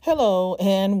Hello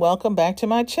and welcome back to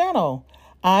my channel.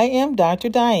 I am Dr.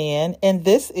 Diane and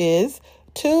this is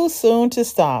Too Soon to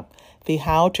Stop, the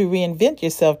How to Reinvent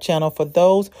Yourself channel for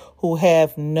those who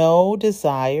have no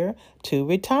desire to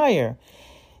retire.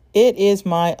 It is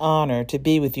my honor to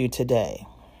be with you today.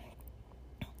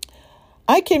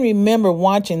 I can remember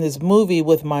watching this movie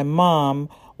with my mom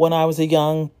when I was a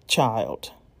young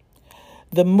child.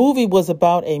 The movie was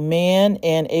about a man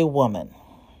and a woman.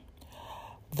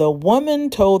 The woman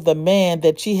told the man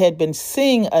that she had been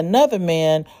seeing another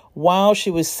man while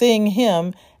she was seeing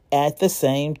him at the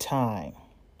same time.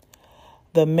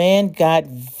 The man got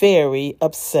very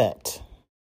upset.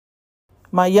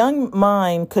 My young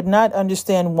mind could not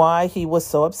understand why he was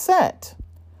so upset.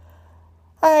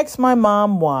 I asked my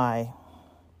mom why.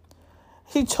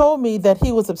 She told me that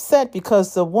he was upset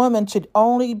because the woman should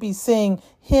only be seeing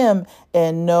him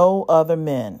and no other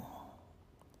men.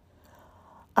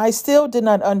 I still did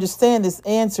not understand this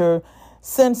answer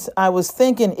since I was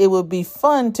thinking it would be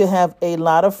fun to have a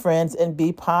lot of friends and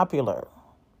be popular.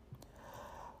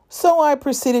 So I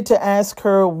proceeded to ask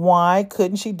her why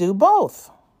couldn't she do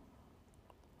both?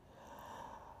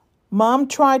 Mom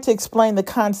tried to explain the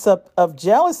concept of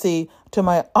jealousy to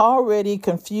my already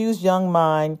confused young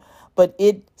mind, but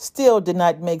it still did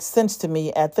not make sense to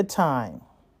me at the time.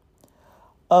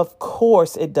 Of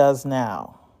course it does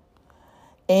now.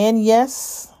 And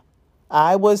yes,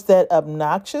 I was that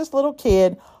obnoxious little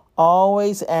kid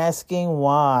always asking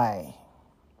why.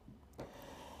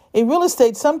 In real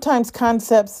estate, sometimes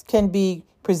concepts can be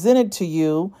presented to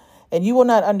you and you will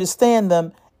not understand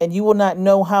them and you will not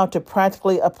know how to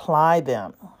practically apply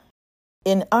them.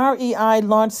 In REI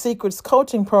Launch Secrets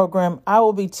coaching program, I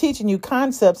will be teaching you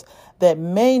concepts that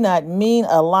may not mean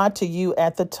a lot to you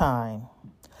at the time.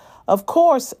 Of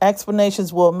course,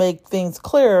 explanations will make things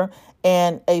clearer,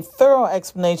 and a thorough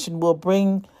explanation will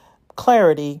bring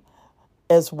clarity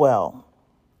as well.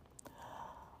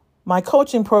 My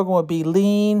coaching program will be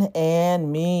lean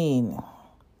and mean.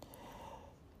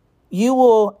 You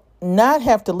will not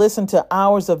have to listen to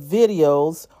hours of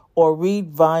videos or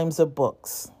read volumes of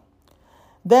books.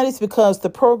 That is because the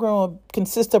program will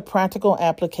consist of practical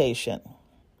application.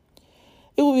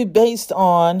 It will be based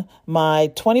on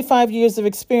my 25 years of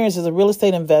experience as a real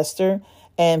estate investor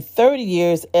and 30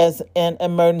 years as an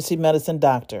emergency medicine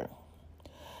doctor.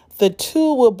 The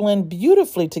two will blend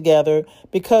beautifully together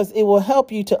because it will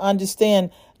help you to understand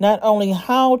not only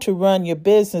how to run your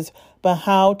business, but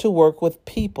how to work with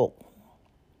people.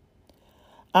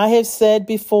 I have said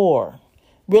before,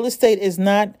 real estate is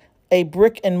not a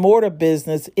brick and mortar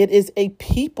business. It is a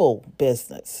people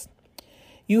business.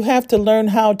 You have to learn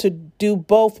how to do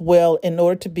both well in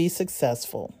order to be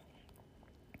successful.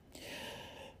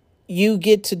 You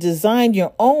get to design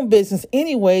your own business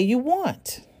any way you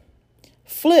want.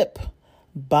 Flip,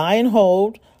 buy and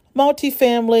hold,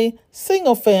 multifamily,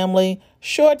 single family,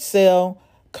 short sale,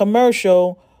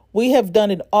 commercial. We have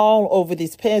done it all over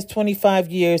these past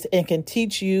 25 years and can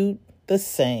teach you the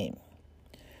same.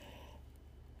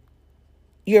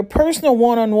 Your personal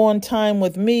one-on-one time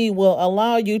with me will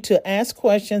allow you to ask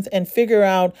questions and figure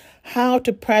out how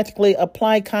to practically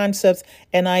apply concepts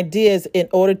and ideas in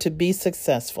order to be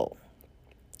successful.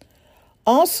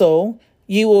 Also,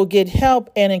 you will get help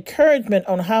and encouragement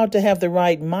on how to have the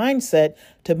right mindset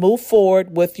to move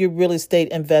forward with your real estate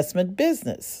investment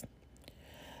business.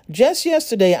 Just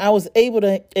yesterday, I was able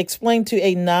to explain to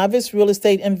a novice real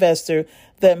estate investor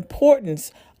the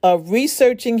importance of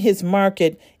researching his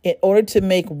market in order to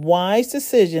make wise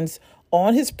decisions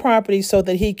on his property so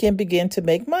that he can begin to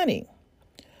make money.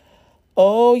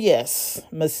 Oh yes,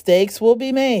 mistakes will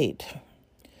be made.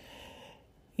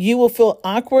 You will feel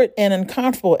awkward and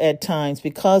uncomfortable at times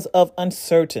because of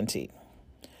uncertainty.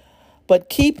 But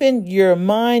keeping your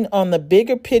mind on the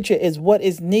bigger picture is what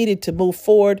is needed to move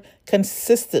forward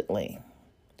consistently.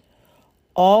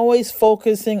 Always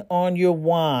focusing on your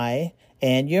why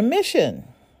and your mission.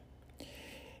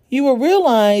 You will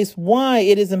realize why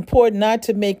it is important not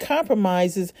to make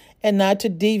compromises and not to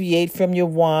deviate from your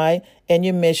why and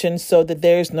your mission so that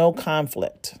there is no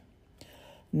conflict.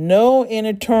 No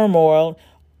inner turmoil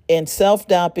and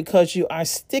self-doubt because you are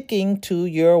sticking to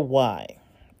your why.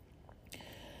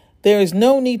 There is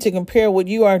no need to compare what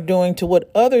you are doing to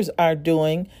what others are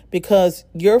doing because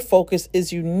your focus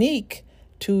is unique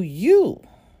to you.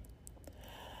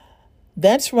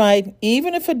 That's right.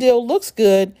 Even if a deal looks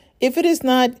good, if it is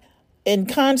not in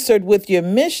concert with your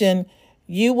mission,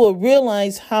 you will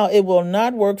realize how it will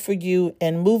not work for you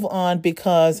and move on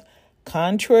because,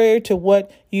 contrary to what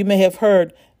you may have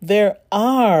heard, there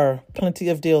are plenty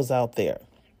of deals out there.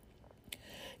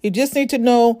 You just need to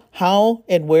know how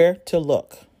and where to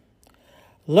look.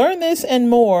 Learn this and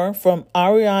more from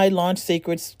REI Launch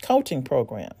Secrets coaching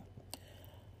program.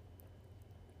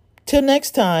 Till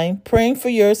next time, praying for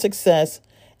your success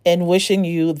and wishing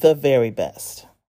you the very best.